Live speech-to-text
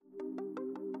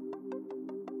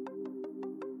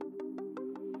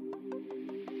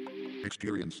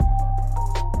experience.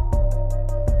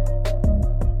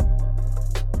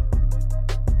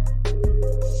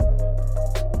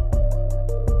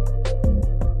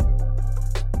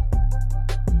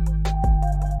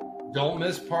 Don't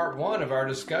miss part 1 of our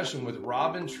discussion with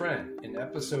Rob and Trent in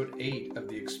episode 8 of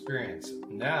The Experience.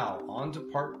 Now, on to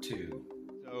part 2.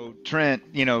 So, Trent,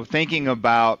 thinking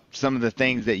about some of the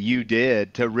things that you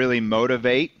did to really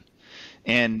motivate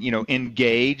and,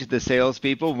 engage the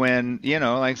salespeople when,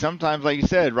 like sometimes, like you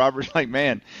said, Robert's like,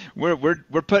 man, we're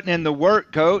putting in the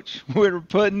work, coach. We're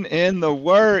putting in the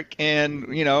work, and,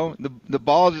 the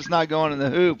ball's just not going in the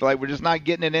hoop. Like, we're just not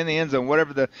getting it in the end zone,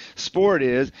 whatever the sport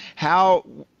is. How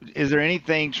is there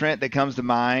anything, Trent, that comes to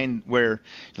mind where,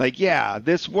 like, yeah,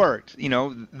 this worked?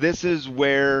 This is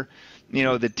where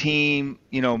the team,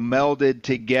 melded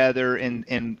together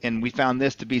and we found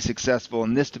this to be successful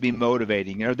and this to be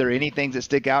motivating. Are there any things that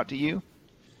stick out to you?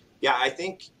 Yeah, I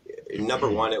think number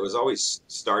one, it was always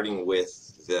starting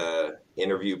with the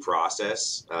interview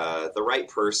process. The right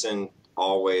person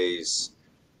always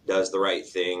does the right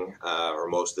thing, or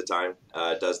most of the time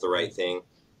does the right thing,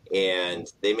 and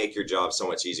they make your job so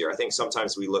much easier. I think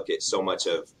sometimes we look at so much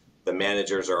of the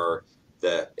managers or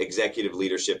the executive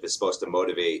leadership is supposed to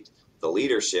motivate the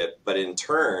leadership, but in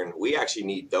turn, we actually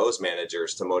need those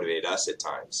managers to motivate us at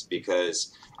times,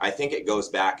 because I think it goes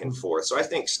back and forth. So I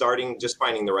think just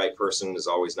finding the right person is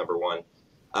always number one.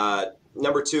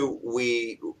 Number two,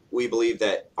 we believe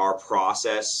that our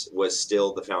process was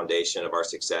still the foundation of our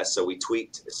success. So we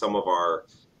tweaked some of our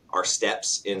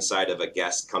steps inside of a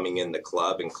guest coming in the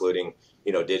club, including,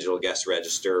 digital guest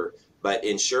register, but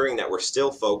ensuring that we're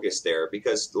still focused there,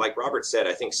 because like Robert said,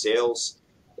 I think sales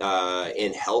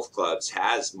in health clubs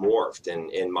has morphed.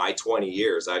 And in my 20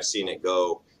 years, I've seen it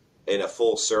go in a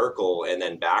full circle and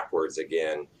then backwards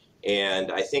again.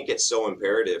 And I think it's so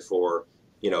imperative for,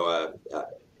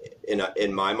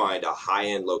 in my mind, a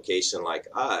high-end location like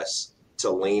us to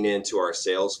lean into our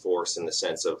sales force in the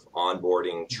sense of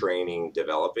onboarding, training,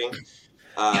 developing.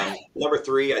 Number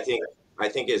three, I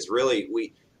think is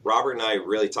really, Robert and I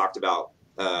really talked about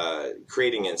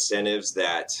creating incentives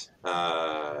that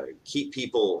keep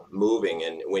people moving.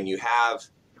 And when you have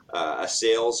a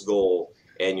sales goal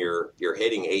and you're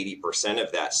hitting 80%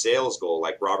 of that sales goal,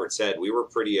 like Robert said, we were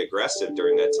pretty aggressive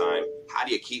during that time. How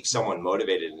do you keep someone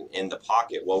motivated in the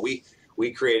pocket? Well,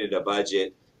 we created a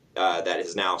budget that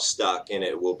is now stuck, and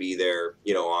it will be there,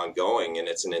 ongoing. And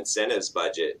it's an incentives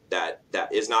budget that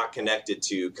is not connected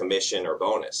to commission or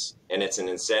bonus. And it's an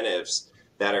incentives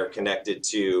that are connected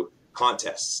to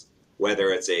contests,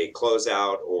 whether it's a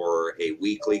closeout or a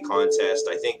weekly contest.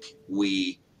 I think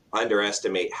we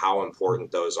underestimate how important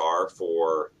those are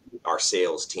for our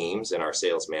sales teams and our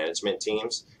sales management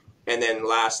teams. And then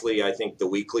lastly, I think the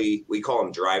weekly, we call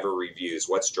them driver reviews,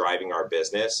 what's driving our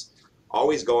business,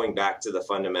 always going back to the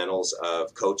fundamentals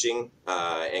of coaching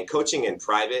and coaching in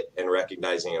private and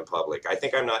recognizing in public. I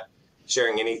think I'm not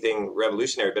sharing anything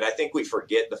revolutionary, but I think we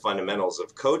forget the fundamentals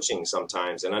of coaching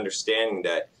sometimes, and understanding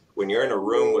that when you're in a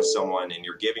room with someone and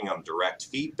you're giving them direct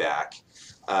feedback,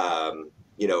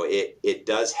 it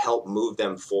does help move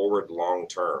them forward long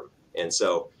term. And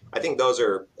so I think those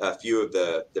are a few of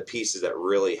the pieces that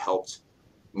really helped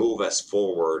move us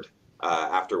forward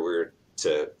after we were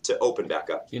to open back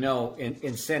up.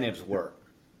 Incentives work.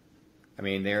 I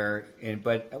mean,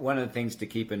 but one of the things to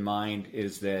keep in mind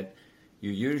is that you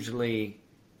usually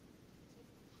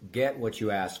get what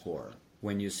you ask for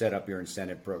when you set up your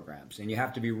incentive programs. And you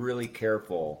have to be really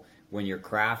careful when you're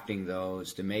crafting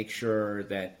those to make sure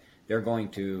that they're going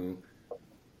to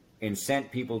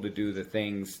incent people to do the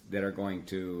things that are going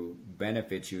to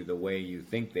benefit you the way you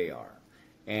think they are.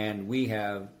 And we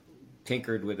have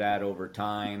tinkered with that over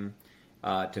time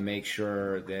to make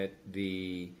sure that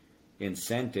the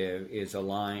incentive is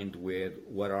aligned with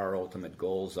what our ultimate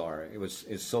goals are.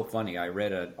 It's so funny. I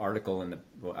read an article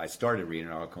I started reading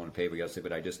an article in the paper yesterday,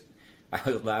 but I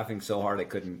was laughing so hard I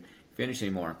couldn't finish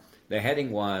anymore. The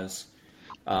heading was,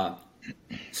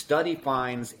 study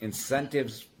finds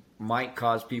incentives might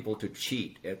cause people to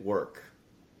cheat at work.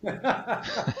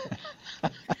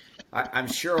 I'm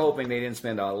sure hoping they didn't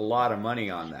spend a lot of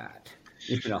money on that,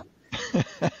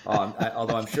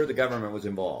 although I'm sure the government was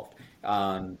involved.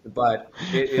 But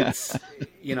it's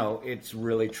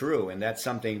really true. And that's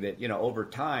something that, over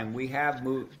time we have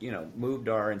moved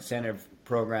our incentive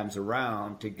programs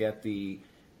around to get the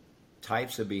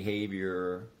types of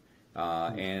behavior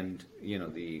and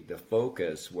the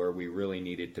focus where we really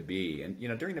need it to be. And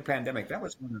during the pandemic, that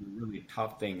was one of the really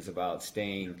tough things about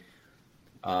staying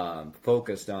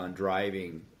focused on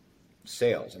driving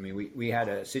sales. I mean, we had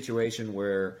a situation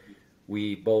where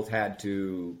we both had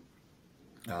to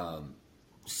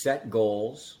set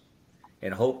goals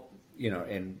and hope,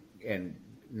 and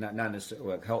not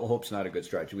necessarily, well, hope's not a good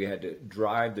strategy. We had to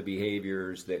drive the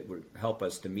behaviors that would help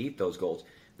us to meet those goals.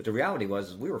 But the reality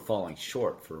was we were falling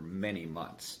short for many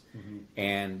months. Mm-hmm.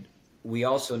 And we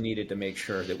also needed to make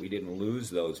sure that we didn't lose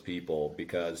those people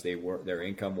because their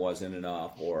income wasn't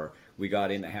enough, or we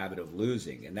got in the habit of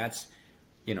losing. And that's,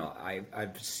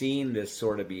 I've seen this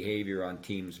sort of behavior on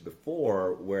teams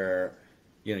before where,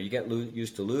 you get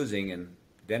used to losing and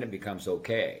then it becomes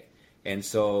okay. And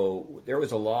so there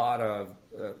was a lot of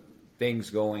things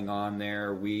going on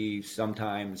there. We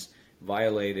sometimes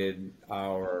violated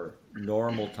our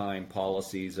normal time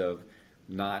policies of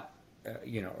not,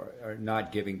 or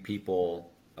not giving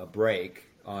people a break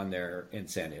on their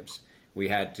incentives. We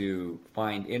had to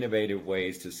find innovative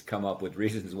ways to come up with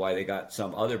reasons why they got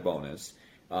some other bonus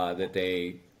that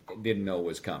they didn't know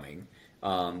was coming,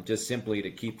 just simply to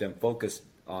keep them focused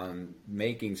on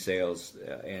making sales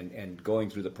and going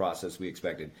through the process we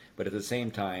expected, but at the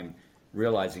same time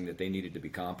realizing that they needed to be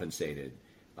compensated.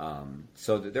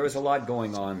 So there was a lot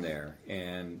going on there,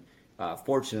 and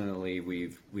fortunately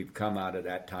we've come out of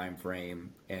that time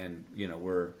frame, and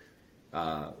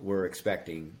we're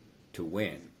expecting to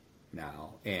win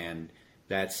now, and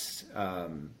that's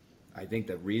I think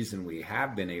the reason we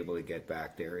have been able to get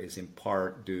back there is in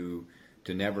part due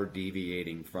to never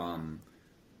deviating from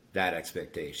that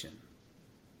expectation.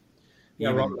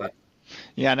 Yeah, Robert.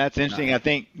 Yeah, and that's interesting. I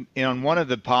think on one of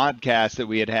the podcasts that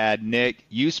we had, Nick,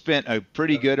 you spent a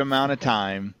pretty good amount of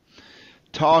time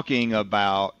talking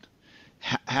about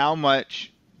how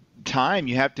much time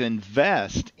you have to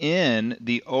invest in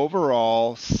the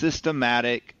overall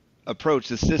systematic approach,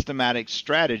 the systematic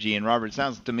strategy. And Robert, it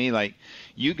sounds to me like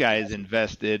you guys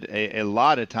invested a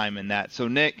lot of time in that. So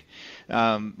Nick,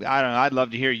 I don't know, I'd love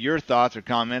to hear your thoughts or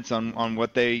comments on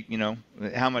what they,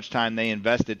 how much time they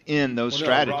invested in those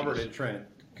strategies. Robert and Trent,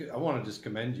 I want to just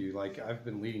commend you. Like, I've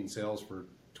been leading sales for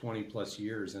 20 plus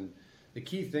years. And the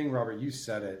key thing, Robert, you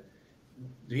said it,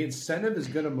 the incentive is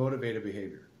going to motivate a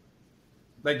behavior.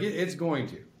 Like, it's going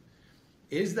to.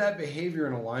 Is that behavior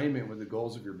in alignment with the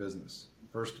goals of your business?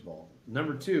 First of all.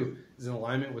 Number two is in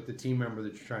alignment with the team member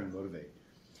that you're trying to motivate.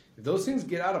 If those things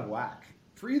get out of whack,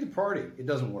 for either party, it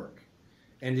doesn't work.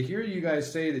 And to hear you guys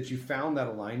say that you found that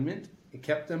alignment, it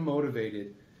kept them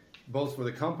motivated, both for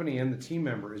the company and the team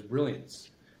member, is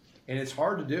brilliance. And it's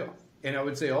hard to do. And I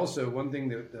would say also one thing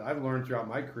that I've learned throughout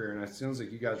my career, and it sounds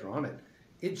like you guys are on it,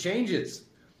 it changes.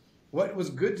 What was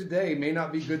good today may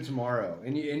not be good tomorrow.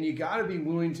 And you got to be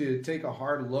willing to take a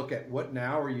hard look at what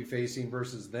now are you facing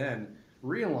versus then,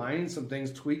 realign some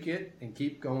things, tweak it, and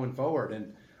keep going forward.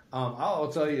 And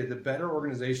I'll tell you, the better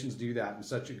organizations do that in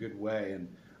such a good way. And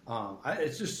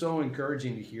it's just so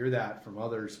encouraging to hear that from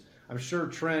others. I'm sure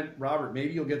Trent, Robert,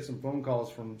 maybe you'll get some phone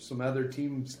calls from some other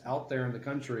teams out there in the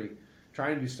country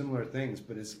trying to do similar things.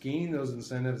 But it's gaining those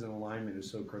incentives and alignment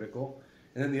is so critical.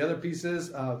 And then the other piece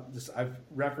is, I've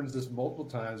referenced this multiple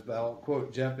times, but I'll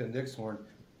quote Jeff Van Dixhorn.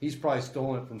 He's probably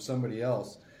stolen it from somebody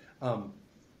else.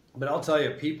 But I'll tell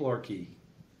you, people are key.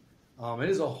 It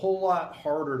is a whole lot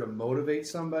harder to motivate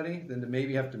somebody than to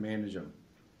maybe have to manage them.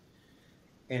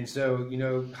 And so,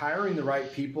 hiring the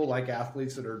right people, like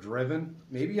athletes that are driven,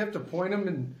 maybe you have to point them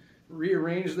and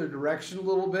rearrange their direction a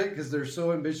little bit because they're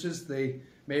so ambitious they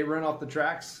may run off the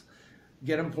tracks.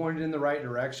 Get them pointed in the right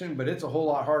direction, but it's a whole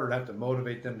lot harder to have to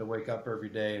motivate them to wake up every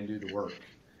day and do the work.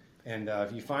 And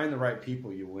if you find the right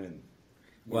people, you win.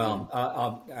 Well,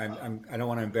 I don't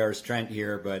want to embarrass Trent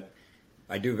here, but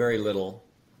I do very little.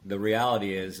 The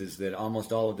reality is that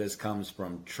almost all of this comes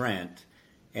from Trent,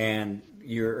 and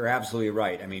you're absolutely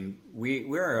right. I mean,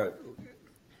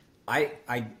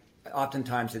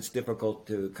 oftentimes it's difficult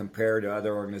to compare to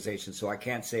other organizations, so I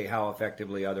can't say how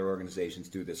effectively other organizations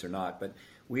do this or not, but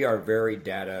we are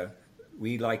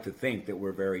we like to think that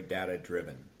we're very data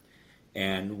driven,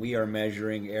 and we are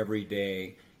measuring every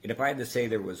day. And if I had to say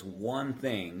there was one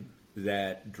thing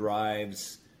that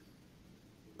drives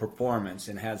performance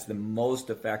and has the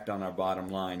most effect on our bottom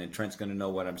line, and Trent's going to know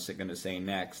what I'm going to say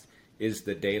next, is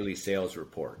the daily sales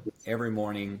report. Every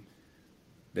morning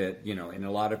that, and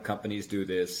a lot of companies do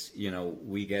this,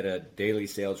 we get a daily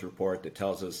sales report that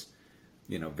tells us,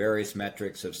 various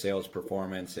metrics of sales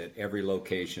performance at every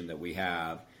location that we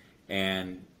have.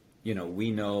 And, we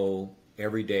know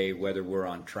every day whether we're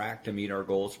on track to meet our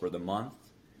goals for the month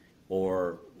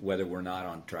or whether we're not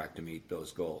on track to meet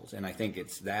those goals. And I think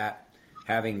it's that,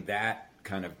 having that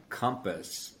kind of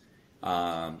compass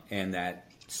and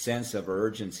that sense of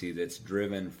urgency that's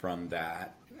driven from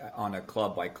that on a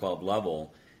club by club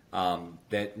level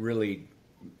that really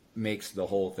makes the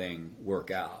whole thing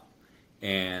work out.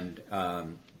 And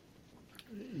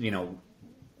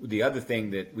the other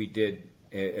thing that we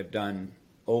have done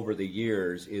over the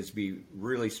years is be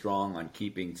really strong on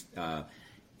keeping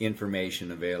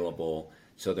information available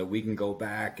so that we can go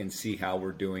back and see how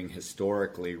we're doing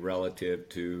historically relative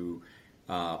to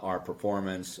our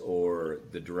performance or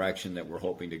the direction that we're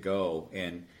hoping to go.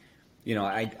 And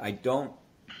I don't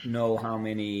know how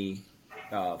many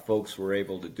folks were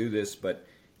able to do this, but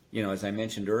as I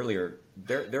mentioned earlier,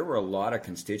 there were a lot of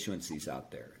constituencies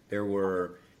out there. There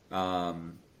were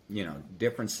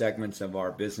different segments of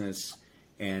our business,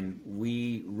 and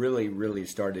we really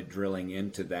started drilling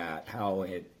into that, how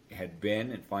it had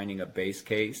been, and finding a base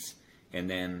case, and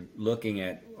then looking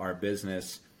at our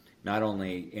business not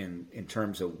only in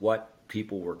terms of what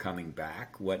people were coming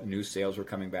back, what new sales were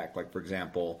coming back. Like, for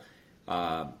example,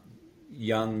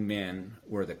 young men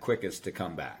were the quickest to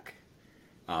come back.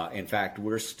 In fact,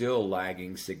 we're still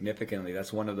lagging significantly.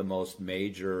 That's one of the most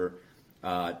major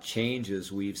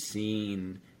changes we've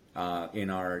seen in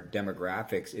our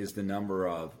demographics is the number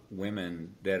of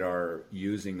women that are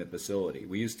using the facility.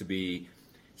 We used to be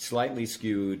slightly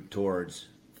skewed towards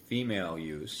female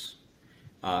use,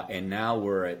 and now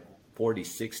we're at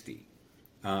 40-60,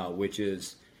 which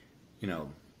is,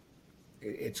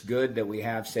 it's good that we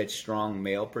have such strong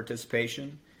male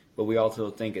participation, but we also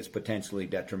think it's potentially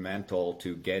detrimental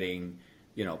to getting,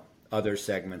 other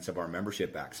segments of our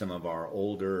membership back, some of our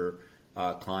older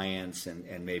clients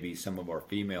and maybe some of our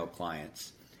female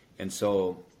clients. And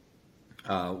so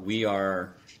we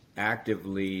are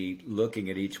actively looking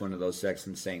at each one of those sections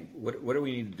and saying, what do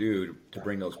we need to do to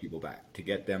bring those people back, to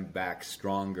get them back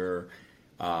stronger?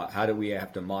 How do we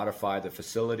have to modify the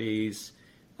facilities,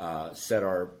 set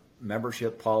our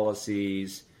membership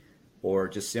policies, or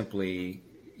just simply,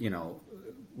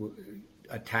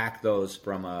 attack those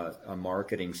from a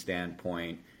marketing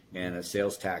standpoint and a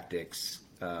sales tactics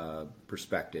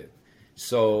perspective?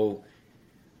 So,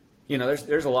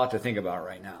 there's a lot to think about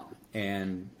right now.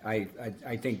 And I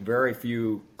think very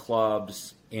few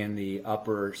clubs in the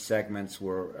upper segments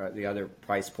were the other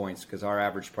price points, because our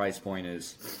average price point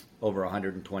is over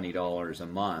 $120 a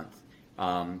month.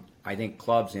 I think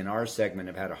clubs in our segment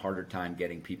have had a harder time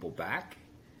getting people back,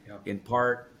 in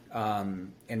part.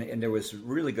 And there was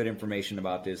really good information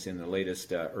about this in the latest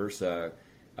IHRSA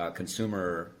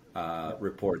consumer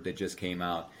report that just came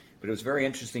out. But it was very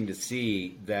interesting to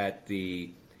see that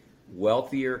the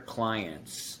wealthier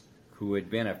clients who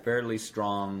had been a fairly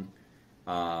strong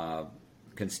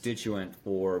constituent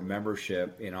for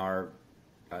membership in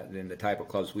the type of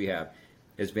clubs we have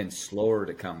has been slower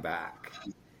to come back.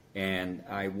 And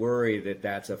I worry that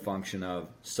that's a function of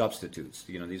substitutes.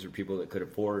 These are people that could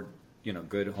afford,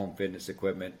 good home fitness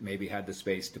equipment, maybe had the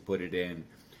space to put it in,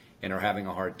 and are having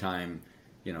a hard time,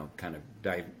 kind of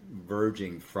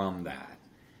diverging from that.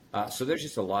 So there's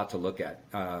just a lot to look at,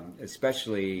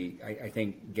 especially, I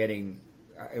think,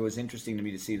 it was interesting to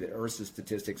me to see that IHRSA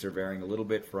statistics are varying a little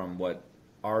bit from what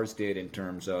ours did in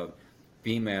terms of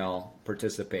female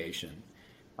participation.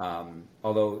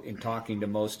 Although in talking to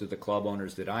most of the club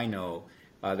owners that I know,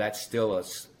 that's still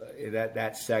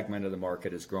that segment of the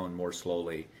market has grown more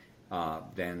slowly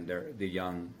than the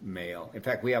young male. In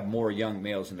fact, we have more young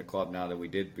males in the club now than we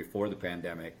did before the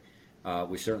pandemic.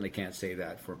 We certainly can't say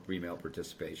that for female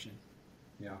participation.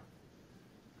 Yeah.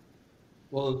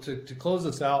 Well, to close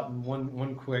this out, and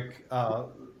one quick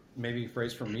maybe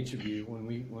phrase from each of you,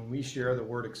 when we share the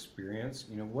word experience,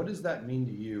 what does that mean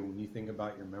to you when you think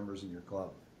about your members in your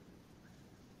club?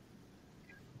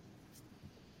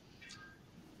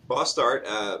 Well, I'll start.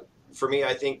 For me,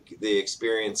 I think the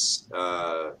experience,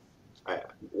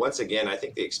 once again, I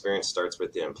think the experience starts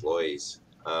with the employees.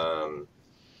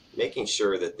 Making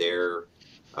sure that they're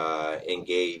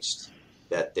engaged,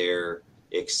 that they're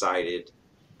excited,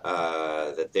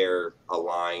 that they're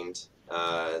aligned.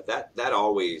 That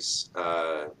always,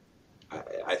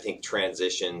 I think,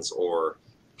 transitions or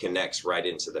connects right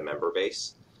into the member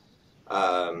base.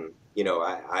 I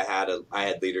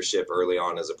had leadership early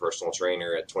on as a personal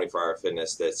trainer at 24 Hour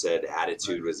Fitness that said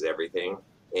attitude was everything.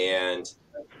 And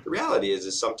the reality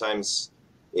is sometimes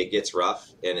it gets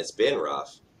rough, and it's been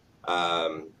rough.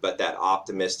 But that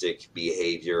optimistic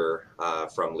behavior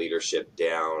from leadership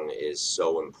down is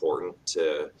so important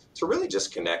to really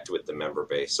just connect with the member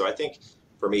base. So I think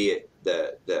for me,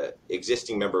 the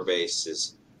existing member base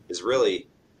is really,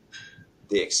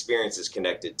 the experience is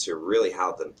connected to really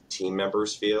how the team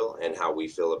members feel and how we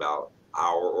feel about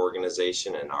our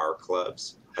organization and our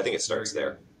clubs. I think it starts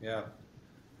there. Yeah.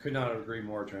 Could not agree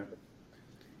more, Trent.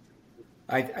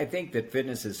 I think that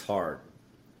fitness is hard.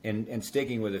 And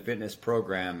sticking with a fitness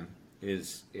program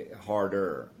is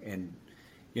harder. And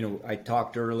I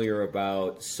talked earlier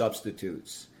about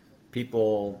substitutes.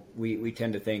 People, we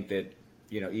tend to think that,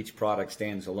 each product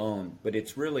stands alone, but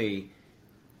it's really,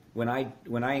 when I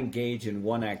engage in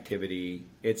one activity,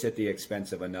 it's at the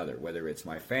expense of another, whether it's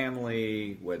my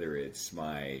family, whether it's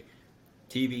my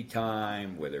TV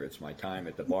time, whether it's my time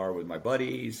at the bar with my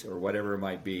buddies, or whatever it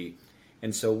might be.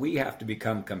 And so we have to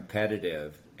become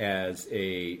competitive as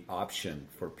a option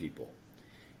for people.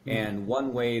 And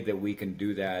one way that we can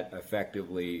do that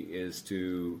effectively is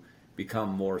to become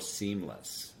more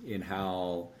seamless in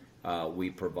how we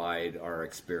provide our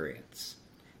experience.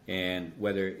 And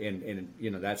whether, and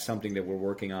that's something that we're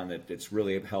working on that's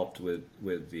really helped with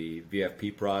the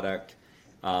VFP product,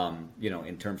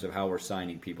 in terms of how we're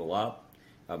signing people up.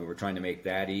 We're trying to make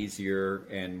that easier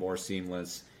and more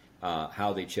seamless,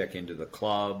 how they check into the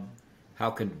club, how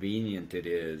convenient it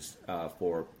is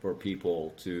for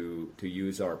people to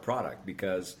use our product,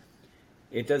 because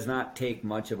it does not take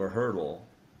much of a hurdle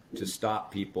to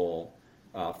stop people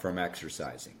from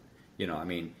exercising.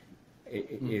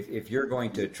 If you're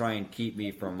going to try and keep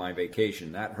me from my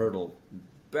vacation, that hurdle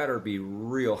better be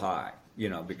real high,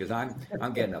 because I'm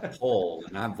getting a pole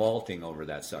and I'm vaulting over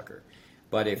that sucker.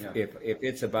 But if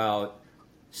it's about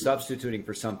substituting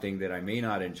for something that I may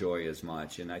not enjoy as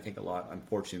much, and I think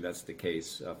unfortunately that's the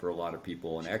case for a lot of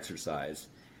people in exercise,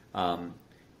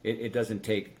 it doesn't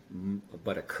take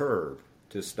but a curve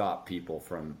to stop people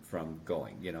from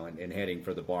going, and heading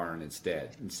for the barn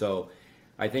instead. And so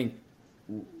I think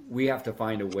we have to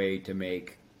find a way to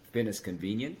make fitness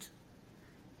convenient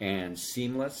and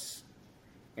seamless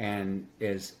and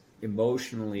as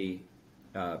emotionally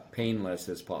painless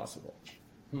as possible.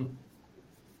 Oh,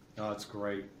 that's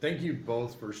great. Thank you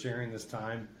both for sharing this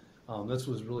time. This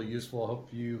was really useful. I hope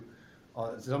you,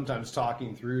 sometimes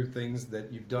talking through things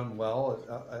that you've done well,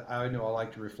 I know I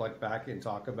like to reflect back and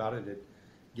talk about it. It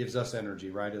gives us energy,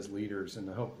 right, as leaders, and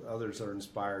I hope others are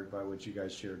inspired by what you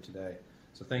guys shared today.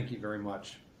 So thank you very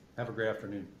much. Have a great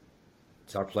afternoon.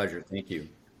 It's our pleasure. Thank you.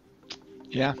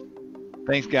 Yeah.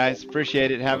 Thanks, guys.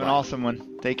 Appreciate it. Have an awesome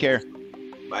one. Take care.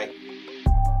 Bye.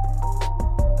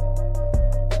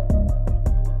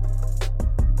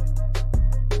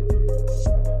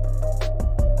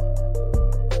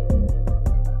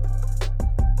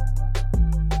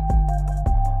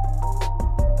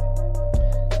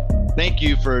 Thank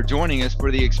you for joining us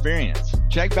for the experience.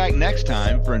 Check back next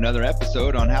time for another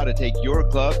episode on how to take your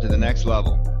club to the next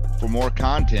level. For more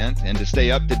content and to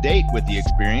stay up to date with the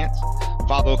experience,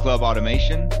 follow Club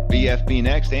Automation, VFP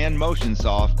Next, and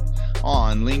MotionSoft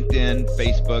on LinkedIn,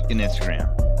 Facebook, and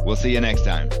Instagram. We'll see you next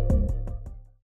time.